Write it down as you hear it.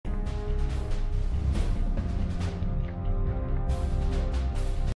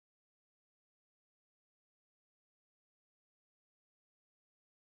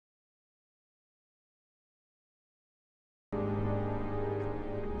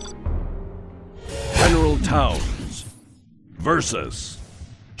towns versus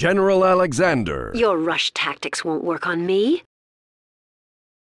General Alexander. Your rush tactics won't work on me.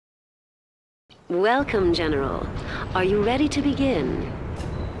 Welcome, General. Are you ready to begin?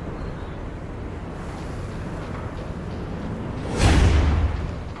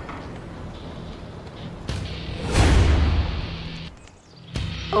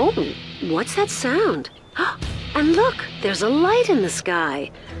 Oh, what's that sound? And look, there's a light in the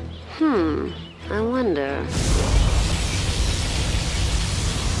sky. I wonder...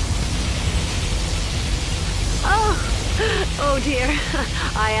 Oh dear.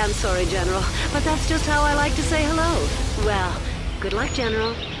 I am sorry, General, but that's just how I like to say hello. Well, good luck,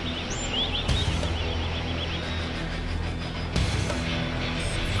 General.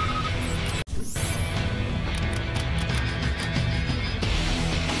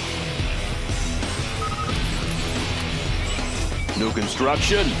 New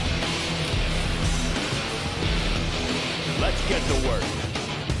construction. Let's get to work.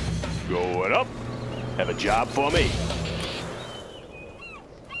 Going up. Have a job for me.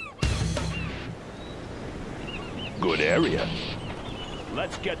 Good area.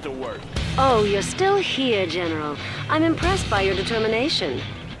 Let's get to work. Oh, you're still here, General. I'm impressed by your determination.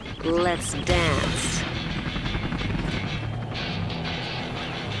 Let's dance.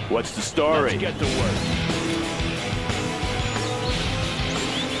 What's the story? Let's get to work.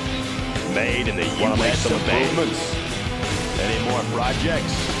 Made in the U.S. of A. Any more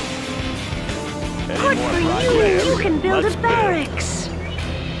projects? Good for you! You can build a barracks!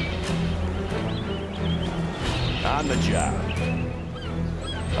 On the job.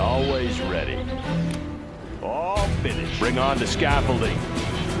 Always ready. All finished. Bring on the scaffolding.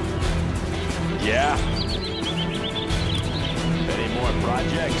 Yeah. Any more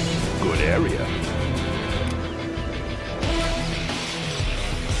projects? Good area.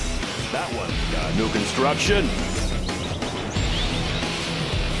 That one's done. New construction.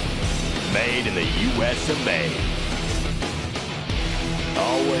 Made in the U.S. of A.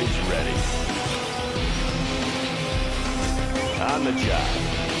 Always ready. On the job.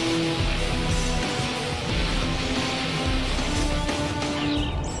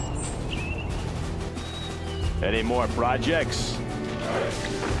 Any more projects?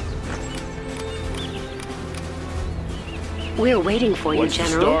 We're waiting for you,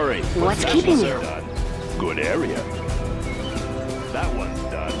 General. What's the story? What's keeping you? Done. Good area. That one's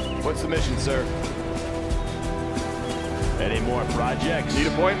done. What's the mission, sir? Any more projects? Need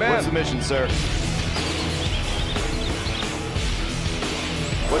a point, man? What's the mission, sir?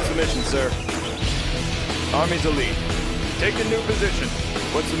 What's the mission, sir? Army's elite. Take a new position.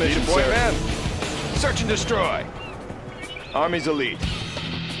 What's the mission, Need a point, sir? man? Search and destroy. Army's elite.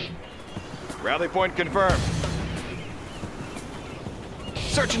 Rally point confirmed.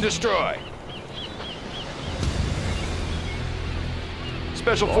 Search and destroy.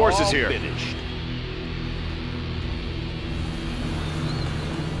 Special forces All here. Finished.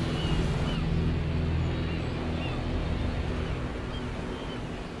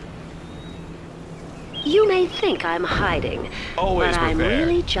 You may think I'm hiding, Always but I'm prepared.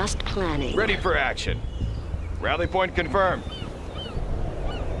 really just planning. Ready for action. Rally point confirmed.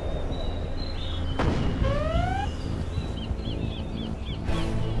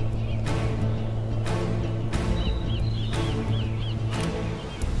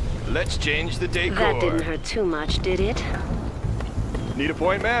 Let's change the decor. That didn't hurt too much, did it? Need a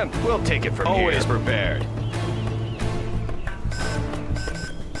point, man? We'll take it from here. Always prepared.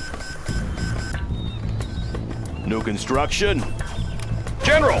 New construction.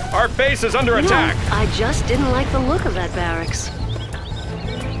 General, our base is under You know, attack. I just didn't like the look of that barracks.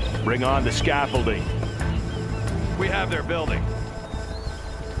 Bring on the scaffolding. We have their building.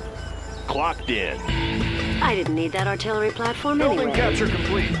 Clocked in. I didn't need that artillery platform Building anyway. capture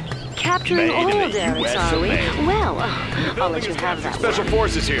complete. Capturing Made in all the barracks, US are of we? A. Well, I'll Building let you is have captured. that Special one.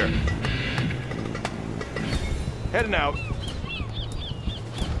 forces here. Heading out.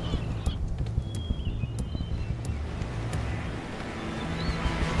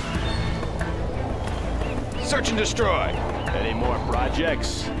 Search and destroy. Any more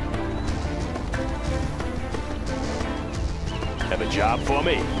projects? Have a job for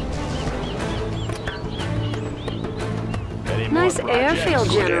me? Any more Nice projects? airfield,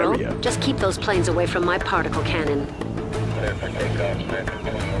 Good General. area. Just keep those planes away from my particle cannon.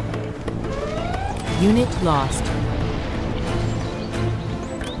 Unit lost.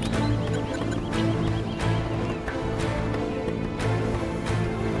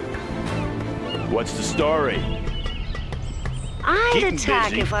 What's the story? I'd Keep 'em attack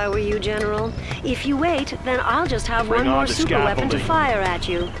busy. if I were you, General. If you wait, then I'll just have Bring one more on the super weapon to scaffolding. fire at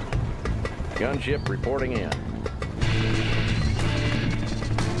you. Gunship reporting in.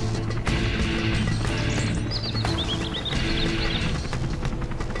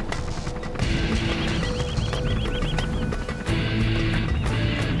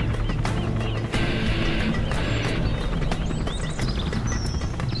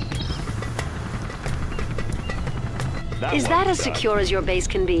 Is that as secure as your base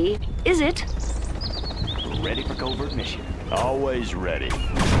can be? Is it? Ready for covert mission. Always ready.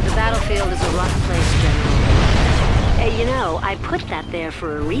 The battlefield is a rough place, General. You know, I put that there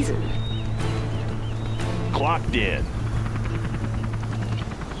for a reason. Clocked in.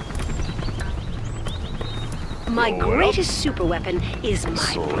 My Blow it greatest superweapon is my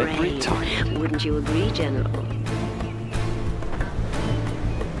Slippery brain. target. Wouldn't you agree, General?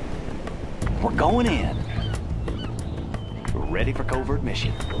 We're going in. Ready for covert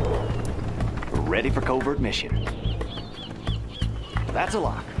mission. Ready for covert mission. That's a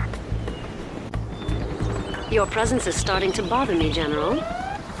lock. Your presence is starting to bother me, General.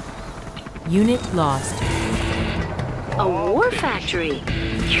 Unit lost. A war factory?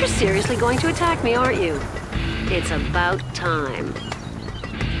 You're seriously going to attack me, aren't you? It's about time.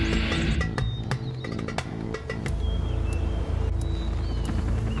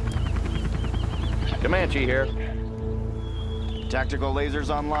 Comanche here. Tactical lasers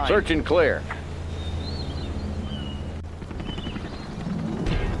online. Search and clear.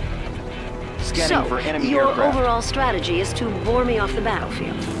 Scanning for enemy your aircraft. overall strategy is to bore me off the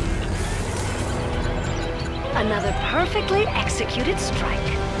battlefield. Another perfectly executed strike.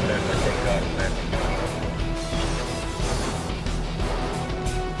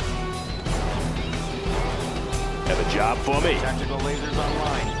 Have a job for me. Tactical lasers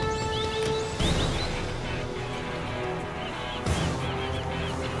online.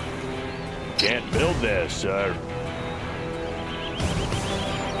 Can't build this, sir.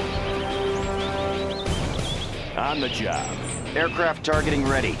 On the job. Aircraft targeting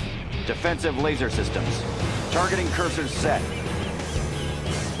ready. Defensive laser systems. Targeting cursors set.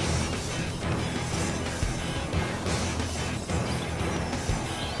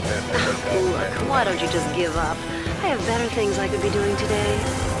 Look, why don't you just give up? I have better things I could be doing today.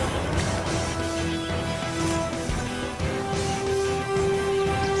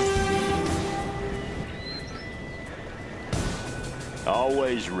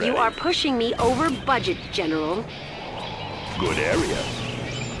 Always ready. You are pushing me over budget, General. Good area.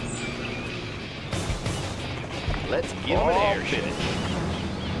 Let's give him an air shit.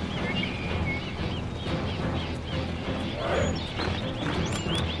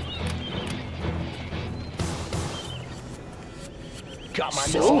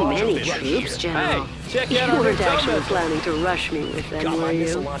 So many troops, General. Hey, check You out our weren't new actually missile. planning to rush me with them, were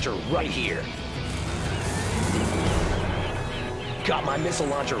you? launcher right here. Got my missile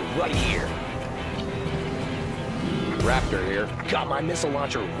launcher right here. Raptor here. Got my missile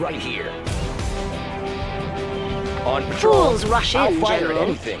launcher right here. On patrol. Fools rush I'll in, fire at General.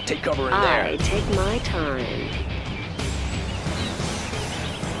 anything. Take cover in I there. take my time.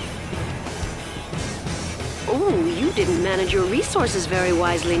 Oh, you didn't manage your resources very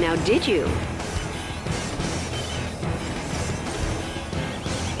wisely now, did you?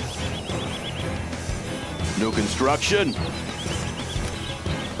 New construction.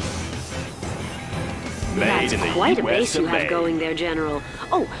 Made That's in the quite a US base you of have A. going there, General.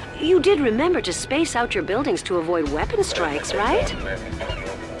 Oh, you did remember to space out your buildings to avoid weapon strikes, right?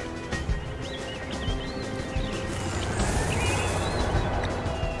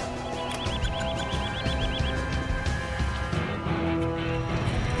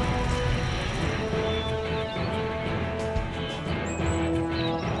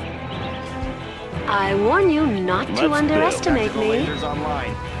 I warn you not to Let's underestimate Tactical me. lasers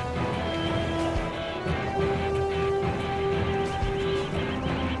online.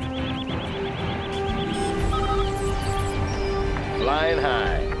 Flying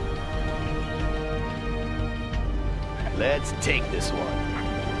high. Let's take this one.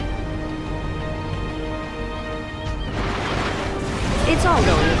 It's all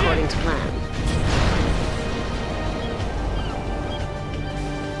going according to plan.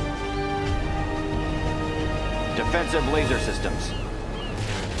 Defensive laser systems.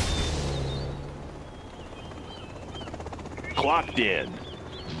 Clocked in.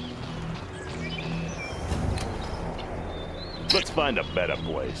 Let's find a better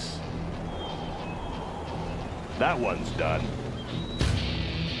place. That one's done.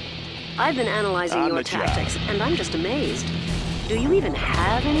 I've been analyzing On your the job. tactics, and I'm just amazed. Do you even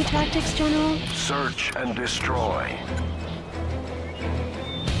have any tactics, General? Search and destroy.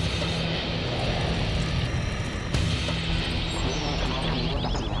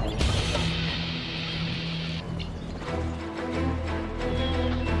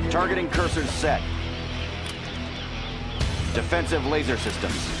 Targeting cursors set. Defensive laser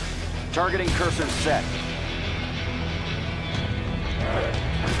systems. Targeting cursors set.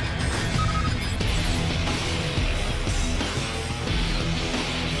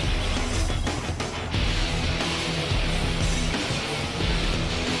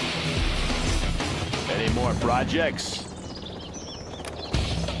 Any more projects?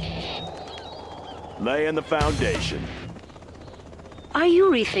 Laying the foundation. Are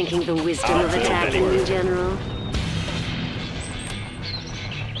you rethinking the wisdom of attacking me, General?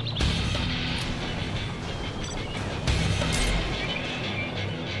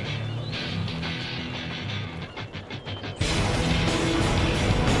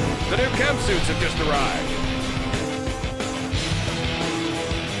 The new chem suits have just arrived.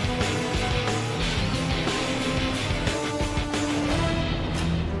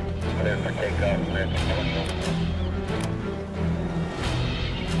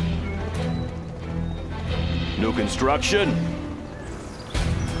 New construction.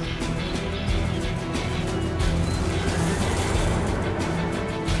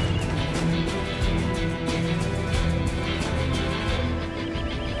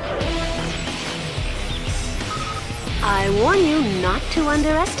 I warn you not to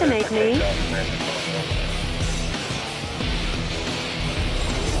underestimate me.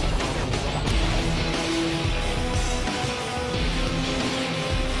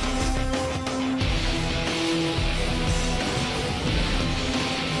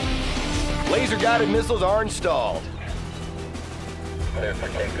 Laser-guided missiles are installed.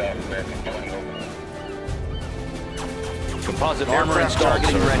 Composite armor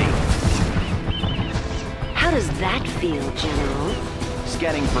targeting ready. How does that feel, General?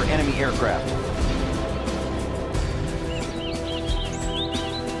 Scanning for enemy aircraft.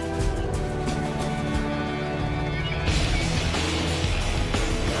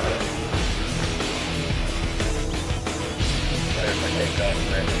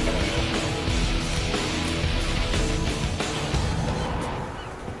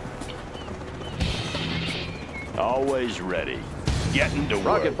 Always ready. Getting to work.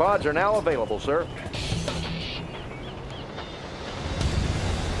 Rocket pods are now available, sir.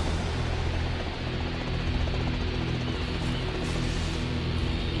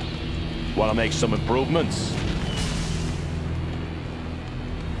 Want to make some improvements?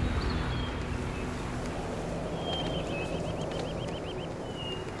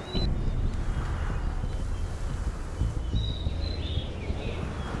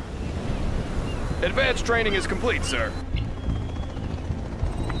 Advanced training is complete, sir.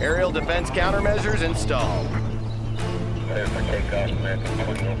 Aerial defense countermeasures installed. Clear for takeoff, American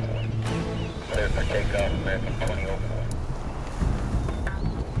 2004. Clear for takeoff, American 2004.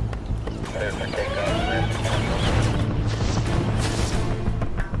 Clear for takeoff, American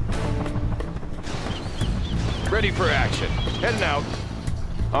 2004. Ready for action. Heading out.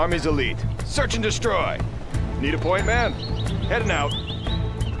 Army's elite. Search and destroy. Need a point, man? Heading out.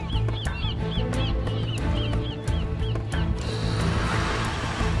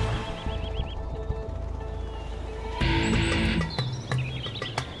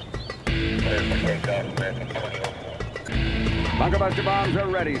 Bunker buster bombs are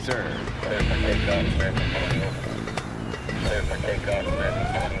ready, sir. Clear for takeoff, American 2004. Clear for takeoff, American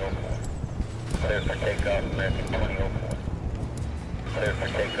 2004. Clear for takeoff, American 2004. Clear for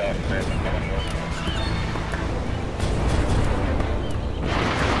takeoff, American 2004.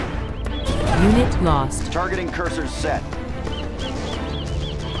 Unit lost. Targeting cursors set.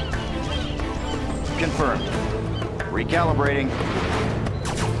 Confirmed. Recalibrating.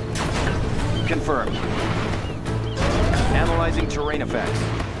 Confirmed. Analyzing terrain effects.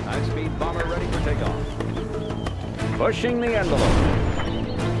 High-speed bomber ready for takeoff. Pushing the envelope.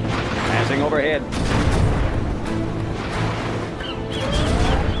 Passing overhead.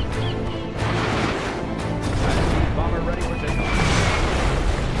 High-speed bomber ready for takeoff.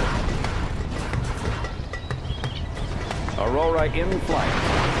 Aurora in flight.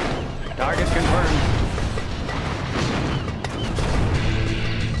 Target confirmed.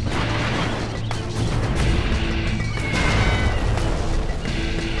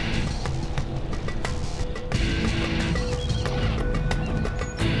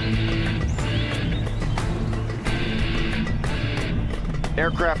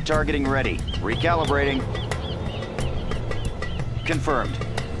 Aircraft targeting ready. Recalibrating. Confirmed.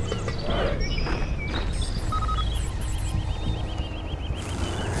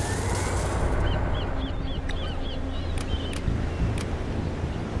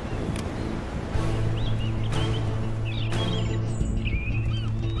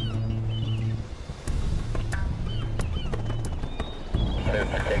 Clear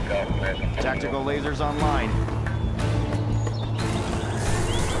for takeoff, men. Tactical lasers online.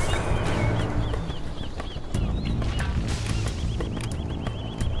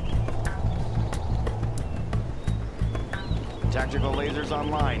 Tactical lasers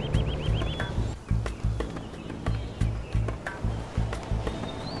online.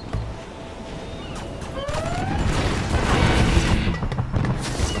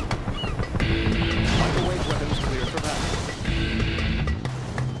 Microwave weapons cleared for battle.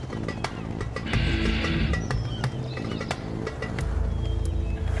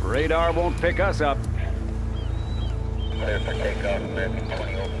 Radar won't pick us up. Clear for takeoff, men.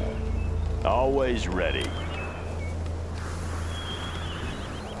 2004. Always ready.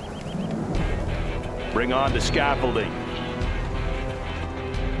 Bring on the scaffolding.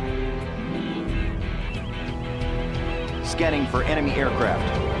 Scanning for enemy aircraft.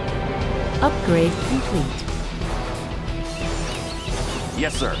 Upgrade complete.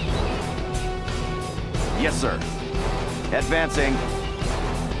 Yes, sir. Yes, sir. Advancing.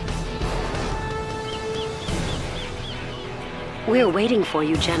 We're waiting for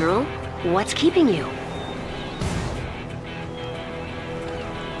you, General. What's keeping you?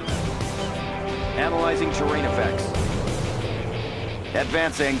 Analyzing terrain effects.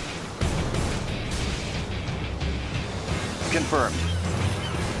 Advancing. Confirmed.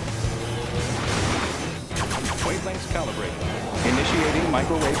 Wavelengths calibrated. Initiating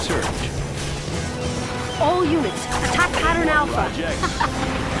microwave surge. All units, attack pattern Alpha.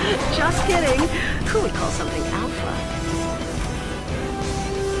 Projects. Just kidding. Who would call something Alpha?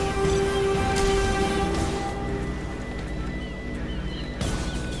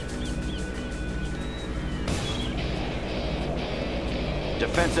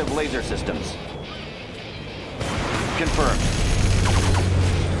 Defensive laser systems. Confirmed.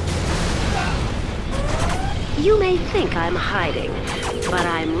 You may think I'm hiding, but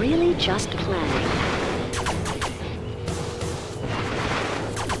I'm really just planning.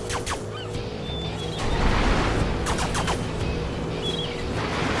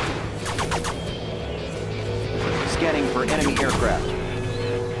 Scanning for enemy aircraft.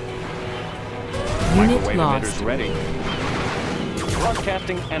 Unit Microwave lost. emitters ready.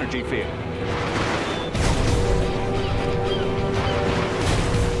 Broadcasting energy field.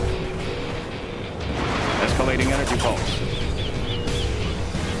 Escalating energy pulse.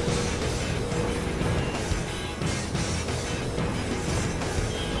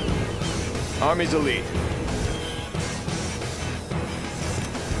 Army's elite.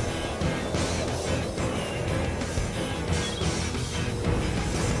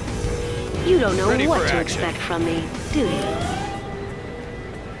 You don't know Ready what for to action. expect from me, do you?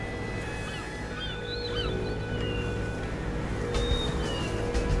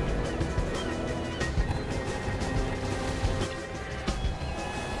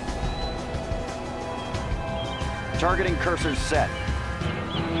 Targeting cursors set.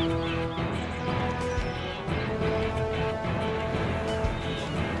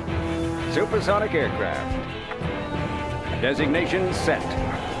 Supersonic aircraft. Designation set.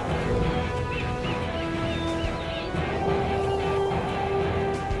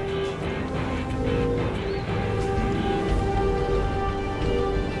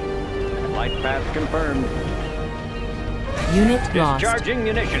 Flight path confirmed. Unit lost. Discharging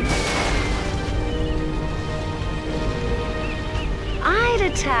munitions. I'd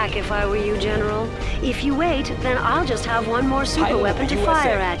attack if I were you, General. If you wait, then I'll just have one more super Pilot weapon to USA.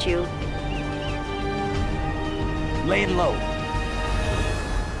 fire at you. Laying low.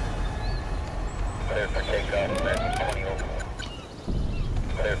 Clear for takeoff, men. 2004.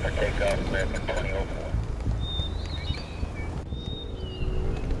 Clear for takeoff, men. 2004.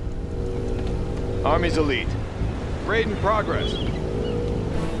 Army's elite. Raid in progress.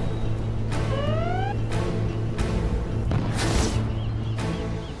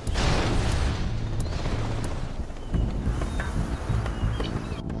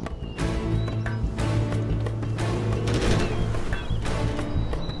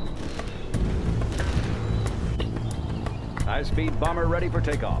 High-speed bomber ready for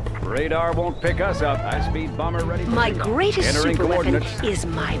takeoff. Radar won't pick us up. High-speed bomber ready for My takeoff. greatest Entering super weapon coordinates. is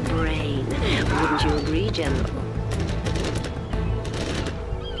my brain. Wouldn't you agree, General?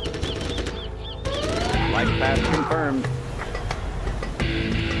 Flight path confirmed.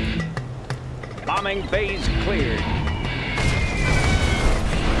 Bombing bays cleared.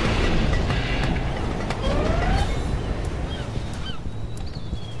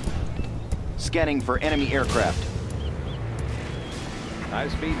 Scanning for enemy aircraft.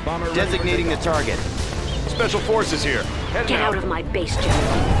 High-speed bomber ready Designating for the takeoff. target. Special forces here. Heading Get out of my base,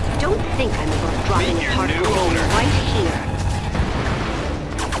 General. Don't think I'm above dropping Meet a your part of new the owner. right here.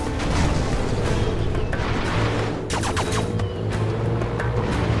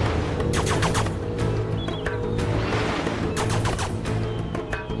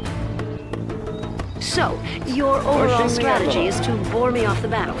 So, your overall Pushing the strategy is envelope. to bore me off the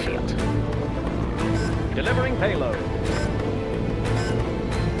battlefield. Delivering payload.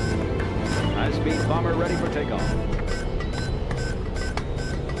 High-speed bomber ready for takeoff.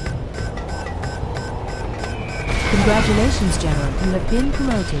 Congratulations, General. You have been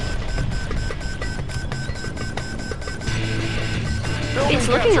promoted. It's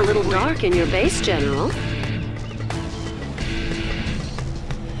looking a little dark in your base, General.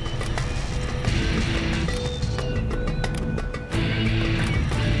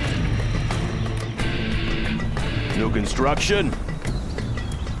 New construction.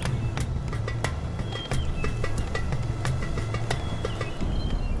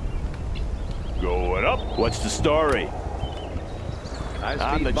 Going up. What's the story?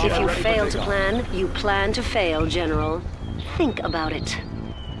 I'm the If general. you fail to plan, you plan to fail, General. Think about it.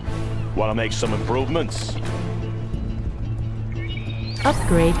 Want to make some improvements?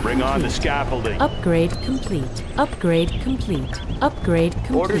 Upgrade Bring on the complete. scaffolding. Upgrade complete. Upgrade complete. Upgrade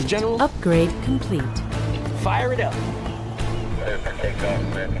complete. Orders, General? Upgrade complete. Fire it up. Clear for takeoff,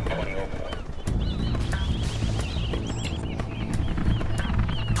 American 2004.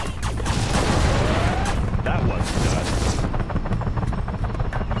 That one's done.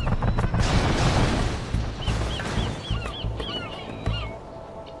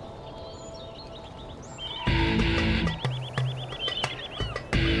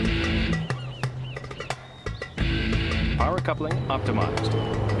 Power coupling optimized.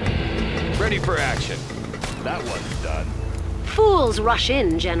 Ready for action. That one's done. Fools rush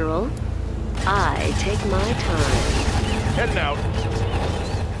in, General. I take my time. Heading out.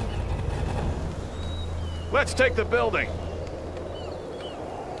 Let's take the building.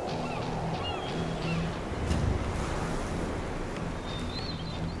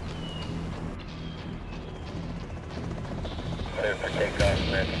 Clear for takeoff,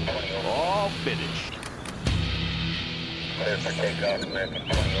 American 2004. All finished. Clear for takeoff, American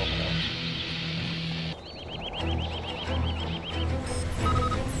 2004.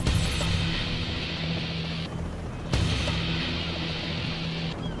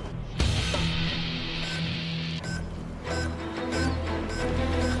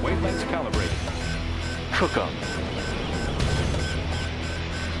 Wavelengths calibrated. Cook 'em.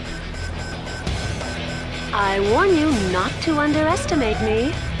 I warn you not to underestimate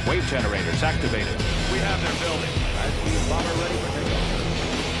me. Wave generators activated. We have their building. High-speed bomber ready for takeoff.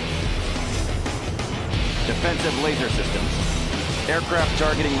 Defensive laser systems. Aircraft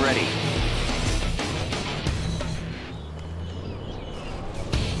targeting ready.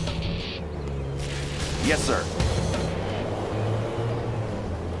 Yes, sir.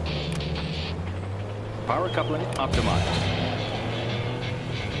 Power coupling optimized.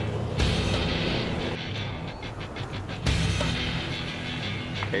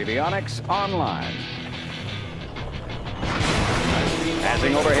 Avionics online.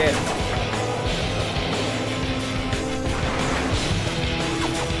 Passing overhead.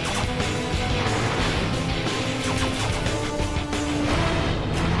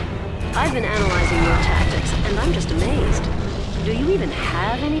 I've been analyzing your tactics, and I'm just amazed. Do you even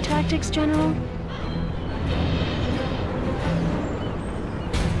have any tactics, General?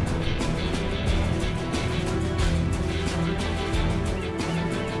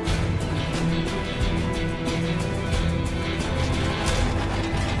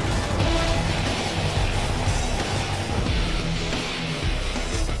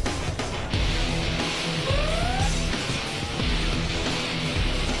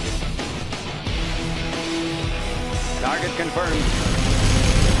 Target confirmed.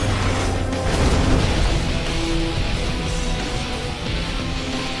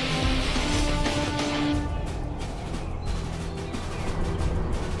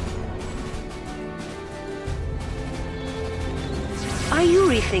 Are you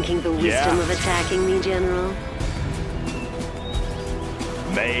rethinking the wisdom Yeah. of attacking me, General?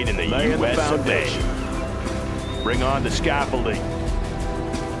 Made in the Laying the U.S. of A. foundation. Bring on the scaffolding.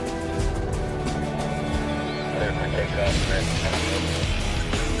 Clear for takeoff, American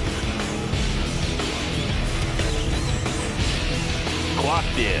 2004.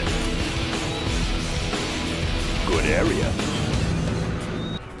 Clocked in. Good area.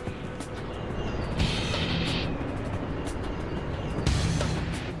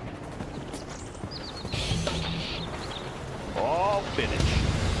 All finished.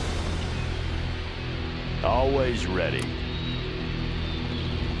 Always ready.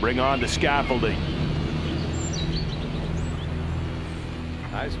 Bring on the scaffolding.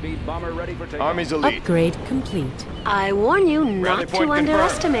 High-speed bomber ready for takeoff. Army's elite. Upgrade complete. I warn you Rally not point to confirmed.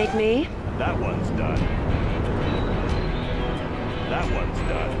 underestimate me. That one's done. That one's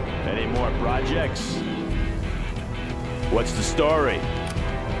done. Any more projects? What's the story?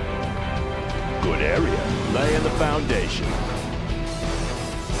 Good area. Laying the foundation.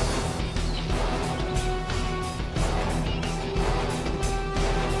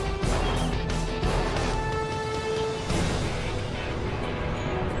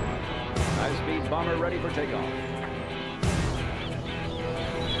 High-speed bomber ready for takeoff.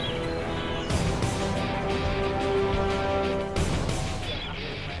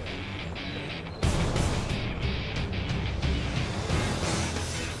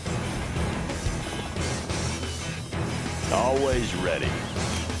 Always ready.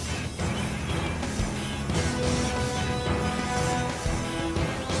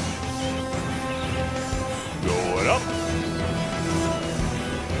 Going up.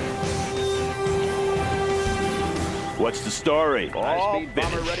 What's the story? All High-speed bomber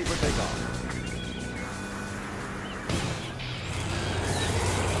finished. ready for takeoff.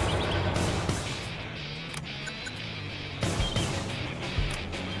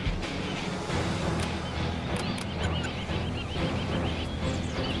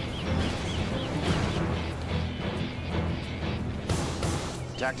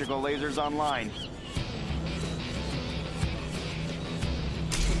 Tactical lasers online.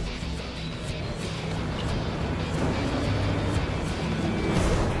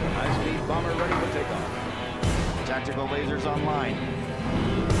 High-speed bomber ready for takeoff. Tactical lasers online.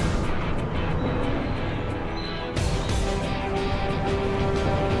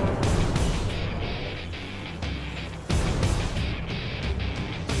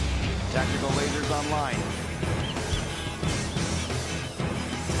 Tactical lasers online.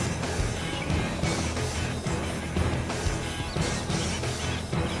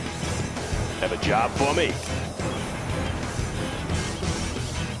 Have a job for me?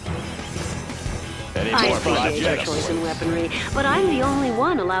 Any I more appreciate your projects? choice in weaponry, but I'm the only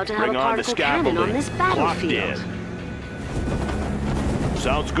one allowed to have Bring a on the particle cannon on scaffolding. this Locked battlefield. in.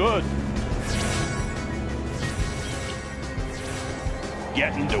 Sounds good.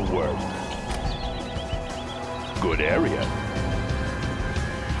 Getting to work. Good area.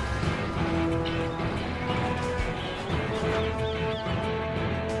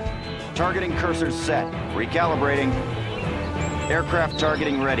 Targeting cursors set. Recalibrating. Aircraft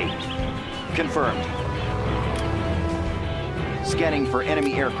targeting ready. Confirmed. Scanning for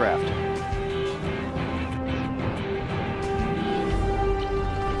enemy aircraft.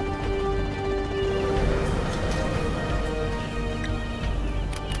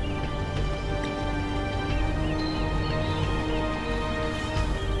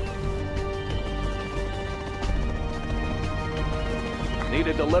 Need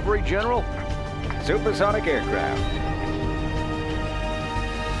a delivery, General? Supersonic aircraft.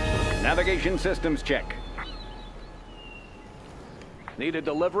 Navigation systems check. Need a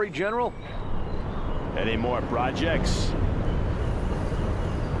delivery, General? Any more projects?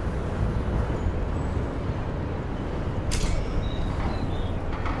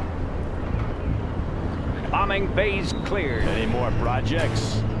 Bombing phase cleared. Any more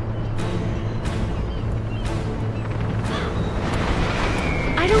projects?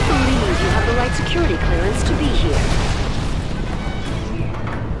 I don't believe you have the right security clearance to be here.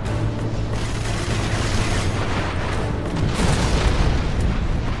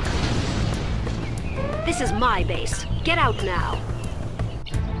 This is my base. Get out now.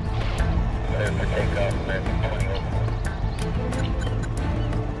 Clear for takeoff, man.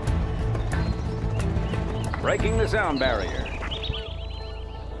 Breaking the sound barrier.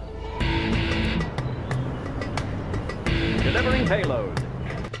 Delivering payload.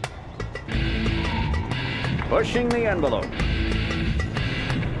 Pushing the envelope.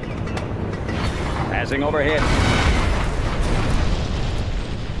 Passing overhead.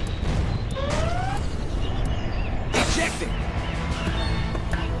 Ejecting.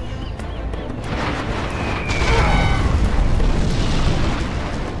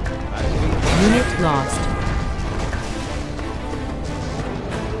 Unit lost.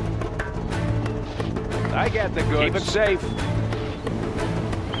 I got the goods. Keep it safe.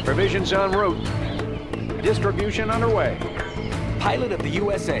 Provisions en route. Distribution underway. Pilot of the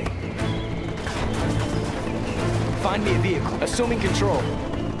USA. Find me a vehicle. Assuming control.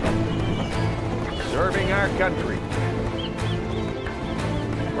 Serving our country.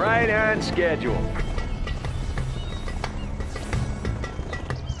 Right on schedule.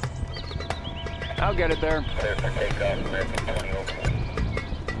 I'll get it there. Clear for takeoff, man.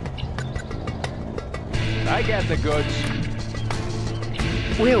 I got the goods.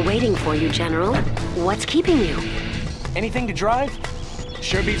 We're waiting for you, General. What's keeping you? Anything to drive?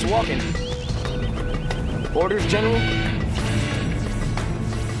 Sure beats walking. Orders, General?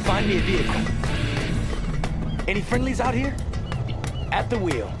 Find me a vehicle. Any friendlies out here? At the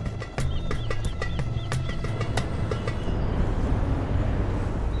wheel.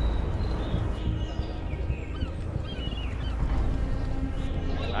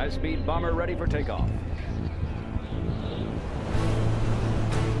 High-speed bomber ready for takeoff.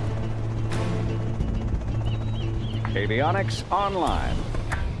 Avionics online.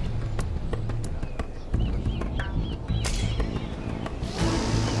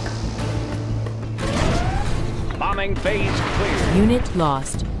 Bombing phase clear. Unit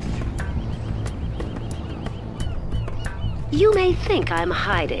lost. You may think I'm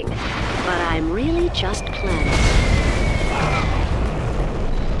hiding, but I'm really just planning.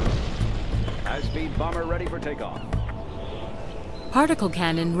 High-speed bomber ready for takeoff. Particle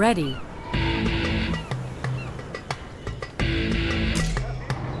cannon ready.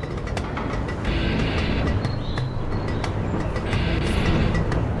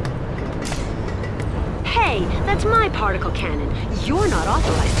 Hey, that's my particle cannon. You're not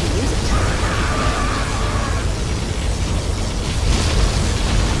authorized to use it.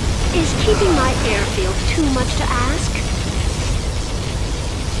 Is keeping my airfield too much to ask?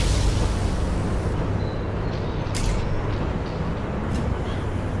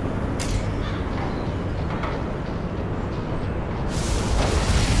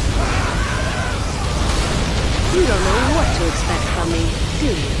 You don't know what to expect from me, do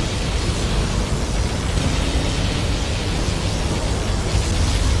you?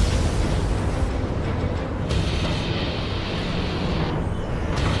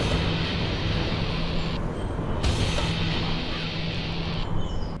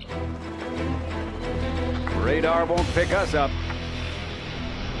 Radar won't pick us up.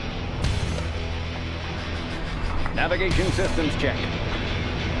 Navigation systems check.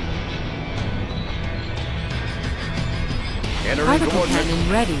 Entering Particle coordinates.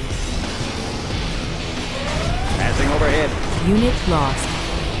 cannon ready. Passing overhead. Unit lost.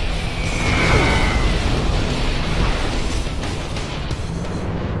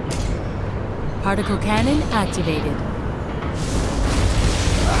 Particle cannon activated.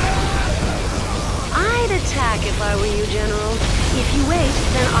 I'd attack if I were you, General. If you wait,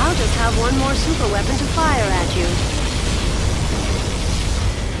 then I'll just have one more super weapon to fire at you.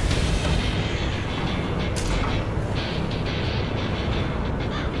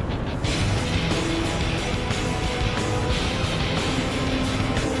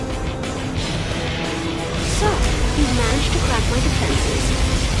 So, you've managed to crack my defenses.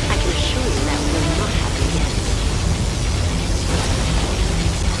 I can assure you that will not happen again.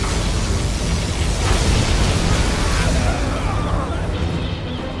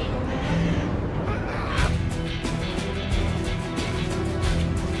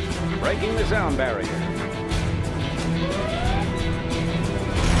 Breaking the sound barrier.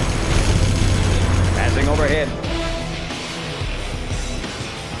 Passing overhead.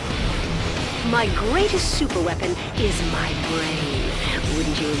 My greatest super weapon is my brain.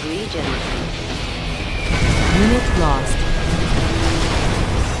 Wouldn't you agree, General? Unit lost.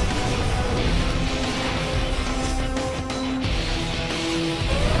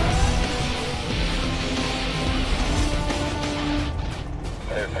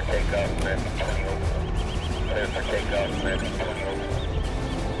 Clear for takeoff, men 20 over. Clear for takeoff, men 20 over.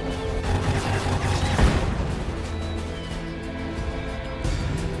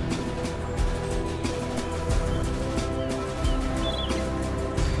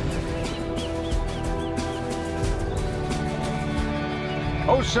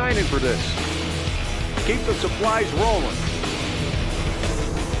 Who's signing for this? Keep the supplies rolling.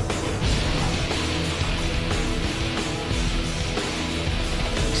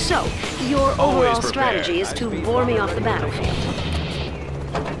 So, your Always overall prepared. strategy is to bore me off the battlefield.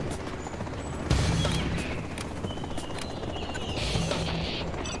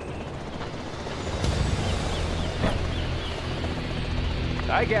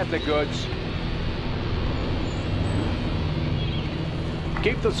 I got the goods.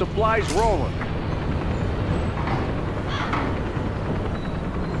 Keep the supplies rolling.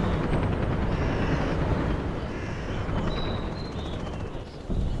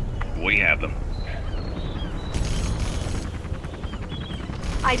 We have them.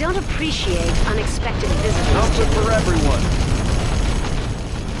 I don't appreciate unexpected visitors. Something for everyone.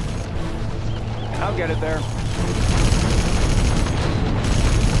 I'll get it there.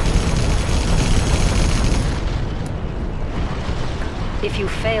 If you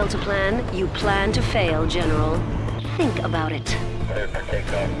fail to plan, you plan to fail, General. Think about it. Clear for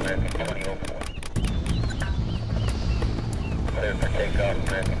takeoff, men 20 over. Clear for takeoff,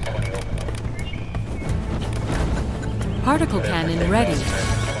 men 20 over. Particle cannon ready. Men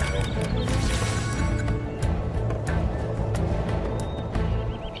 20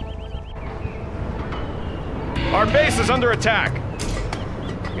 Our base is under attack.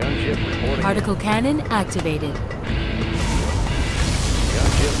 Gunship reporting. Particle cannon activated.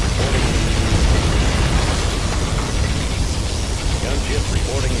 Gunship reporting in. Gunship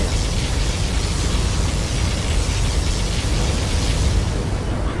reporting in.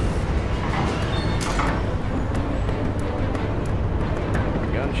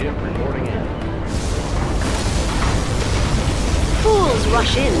 Gunship reporting in. Fools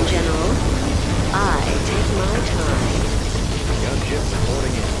rush in, General. I take my time. Gunship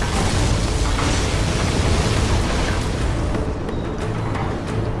reporting in.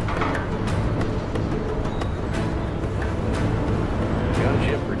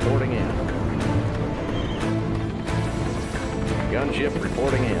 Gunship reporting in. Gunship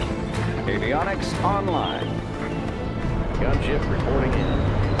reporting in. Avionics online. Gunship reporting in.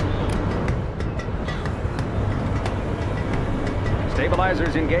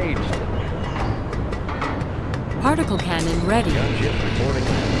 Stabilizers engaged. Particle cannon ready. Gunship reporting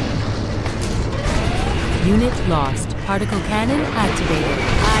in. Unit lost. Particle cannon activated.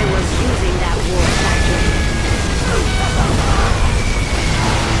 I was using that war factory.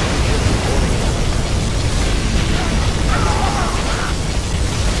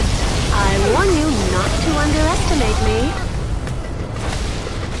 I warn you not to underestimate me.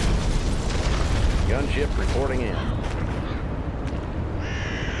 Gunship reporting in.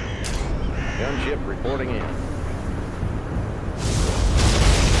 Gunship reporting in.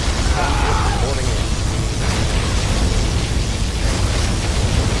 Gunship reporting in.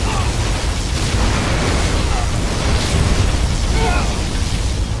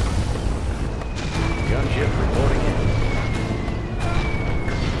 Gunship reporting in.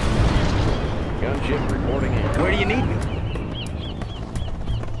 Gunship reporting in. Where do you need me?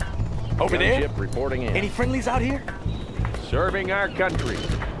 Over there? Gunship reporting in. Any friendlies out here? Serving our country.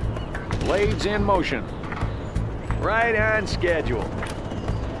 Blades in motion. Right on schedule.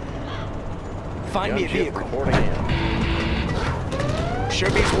 Find me a Gunship vehicle. reporting in. Sure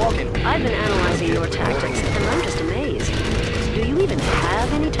beats walking. I've been analyzing your tactics, and I'm just amazed. Do you even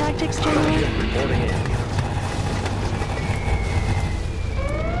have any tactics, General? Gunship reporting in.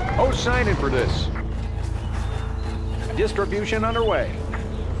 Who's signing for this? Distribution underway.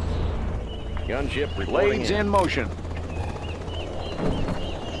 Gunship reporting Blades in. in motion.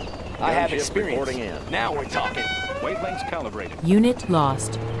 I have Gunship experience. reporting in. Now we're talking. Wavelengths calibrated. Unit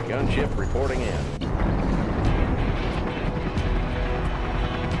lost. Gunship reporting in.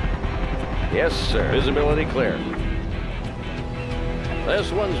 Yes, sir. Visibility clear.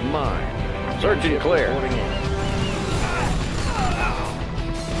 This one's mine. Search and clear. Reporting in.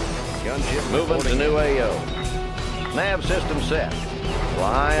 Gunship moving to new AO. Nav system set.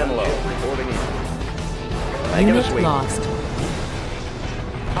 Flying low. Reporting in. Making a Unit sweep. lost.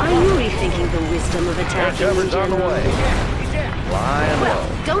 Are you rethinking the wisdom of Air attacking me, cover's on the General? way. Flying Well,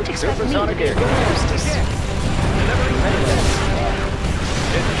 low. don't expect me to Supersonic be air. your hostess.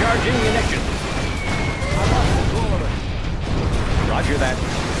 Discharging munitions. Roger that.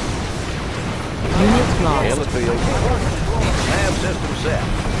 Unit In the lost. field. Nav system set.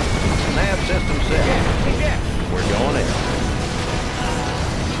 Nav system set. We're going in.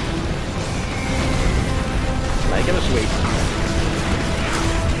 Making a sweep.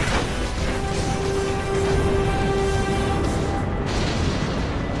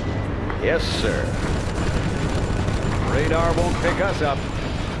 Yes, sir. Radar won't pick us up.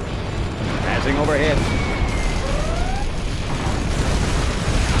 Passing overhead.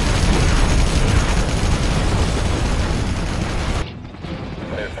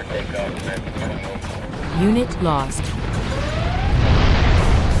 Clear for takeoff, men. 20 over. Unit lost.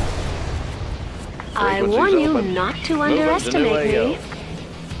 I Frequencies warn you open. not to Moving to underestimate new me. AO.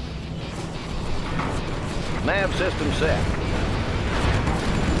 Nav system set.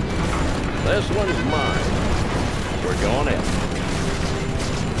 This one's mine. We're going in.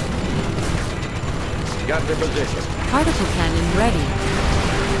 Got their position. Particle cannon ready.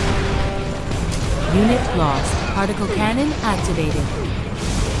 Unit lost. Particle cannon activated.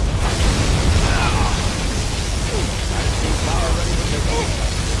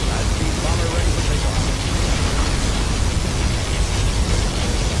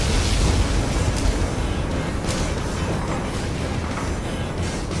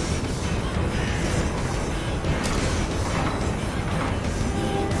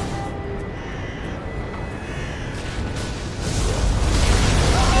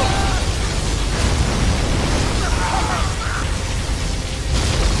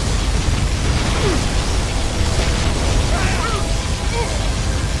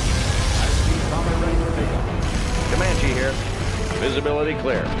 Comanche here. Visibility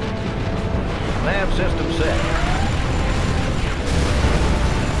clear. Nav system set.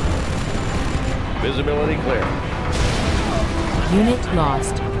 Visibility clear. Unit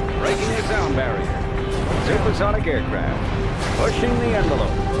lost. Breaking the sound barrier. Supersonic aircraft. Pushing the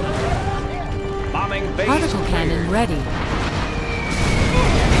envelope. Bombing base. Particle cannon ready.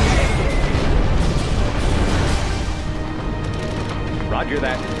 Roger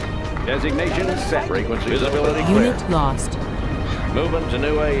that. Designation set. Frequency visibility clear. Unit lost. Moving to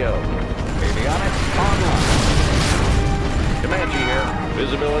new AO. Avionics online. Comanche here.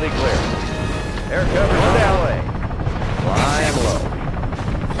 Visibility clear. Air cover on the way. Flying low.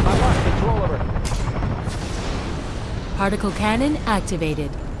 I lost control of her. Particle cannon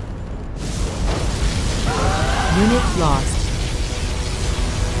activated. Unit lost.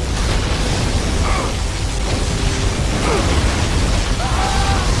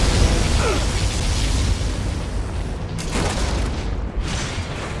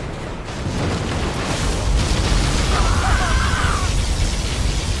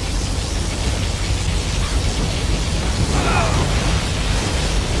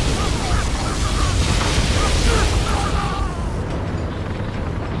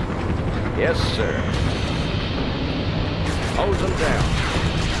 Yes, sir. Hose them down.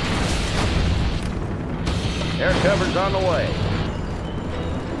 Air cover's on the way.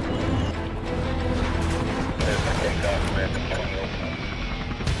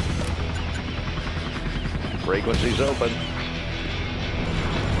 Frequency's open.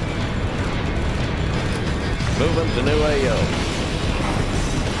 Moving to new AO.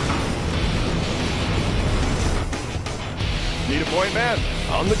 Need a point man?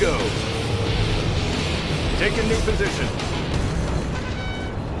 On the go. Taking new position.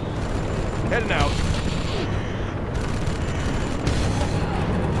 Heading out.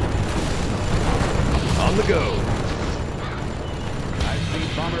 On the go.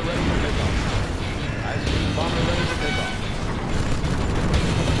 High-speed bomber ready for takeoff. High-speed bomber ready for takeoff.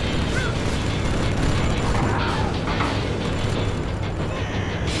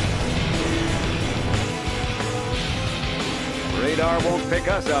 Radar won't pick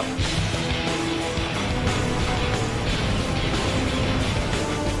us up.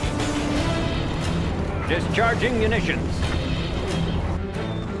 Discharging munitions.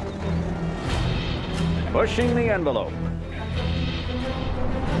 Pushing the envelope.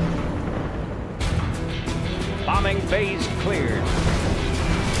 Bombing phase cleared.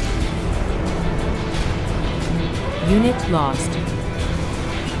 Unit lost.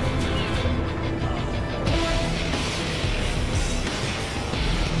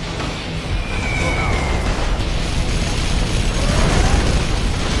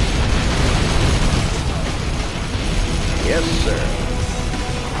 Yes, sir.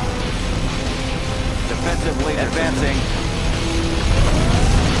 Defensive lane advancing.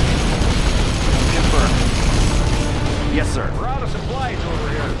 Confirmed. Yes, sir. We're out of supplies over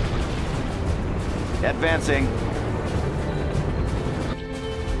here. Advancing.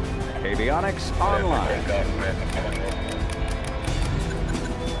 Avionics online.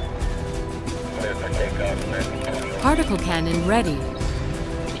 Particle cannon ready.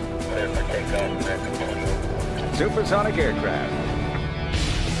 Supersonic aircraft.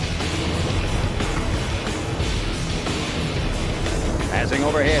 Passing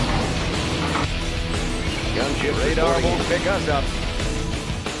overhead. Gunship Radar reporting won't pick us up. in.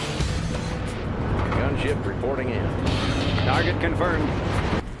 Gunship reporting in. Target confirmed.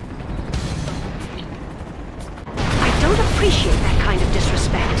 I don't appreciate that kind of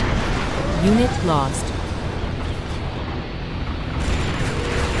disrespect. Unit lost.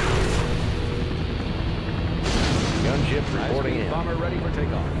 Gunship reporting in. Bomber ready for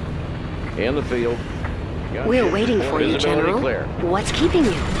takeoff. In the field. Gunship We're waiting for reporting. you, Visibility General. clear. What's keeping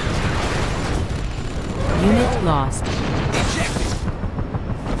you? Unit lost.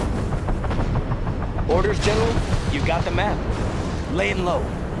 Orders, General? You got the map. Laying low.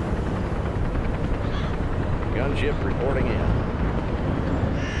 Gunship reporting in.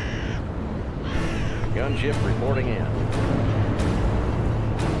 Gunship reporting in.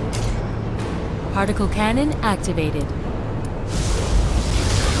 Particle cannon activated.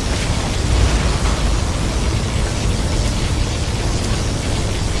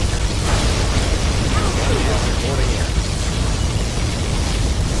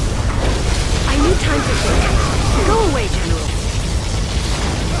 I need time to think. Go away, General.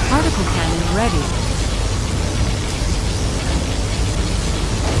 Particle cannon ready.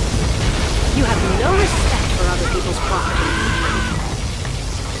 You have no respect for other people's property.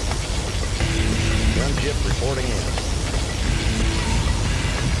 Gunship reporting in.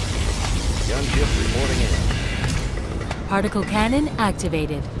 Gunship reporting in. Particle cannon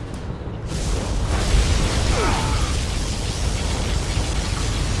activated.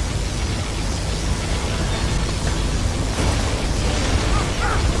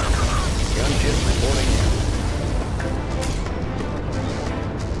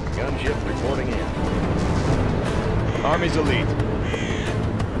 Army's elite.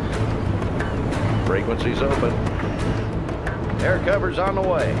 Frequency's open. Air cover's on the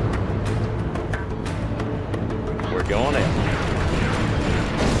way. We're going in.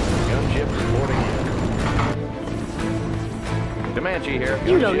 Gunship reporting in. Comanche here.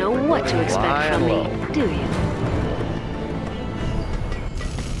 You don't know Gunship what to reporting expect flying from low. me, do you?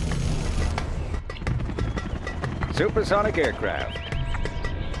 Supersonic aircraft.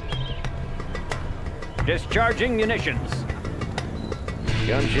 Discharging munitions.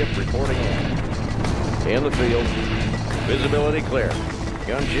 Gunship reporting in. In the field. Visibility clear.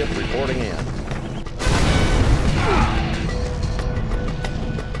 Gunship reporting in.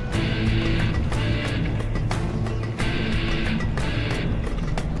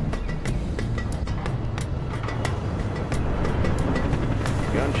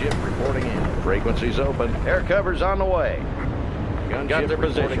 Gunship reporting in. Frequency's open. Air cover's on the way. Gunship got their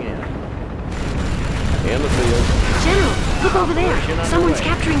position in. In the field. General, look over there. Operation Someone's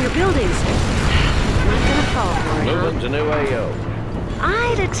underway. capturing your buildings. Not gonna fall for it, Moving huh? to new AO.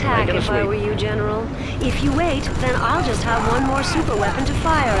 I'd attack Making a if I sweep. were you, General. If you wait, then I'll just have one more super weapon to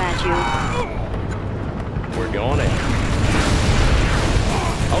fire at you. We're going in.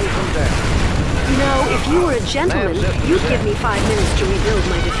 Hold them down. You know, if you were a gentleman, you'd give me 5 minutes to rebuild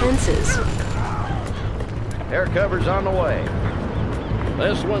my defenses. Air cover's on the way.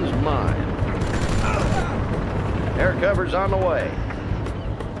 This one's mine. Air cover's on the way.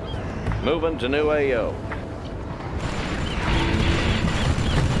 Moving to new AO.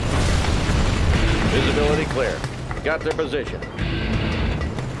 Visibility clear. Got their position.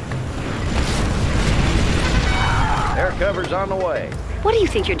 Air cover's on the way. What do you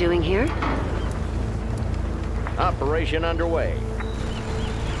think you're doing here? Operation underway.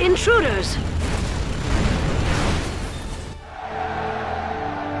 Intruders!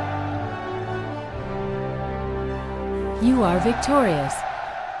 You are victorious.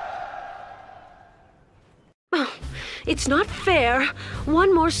 Oh, it's not fair.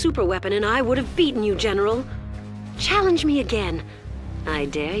 One more super weapon and I would have beaten you, General. Challenge me again. I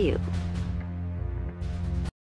dare you.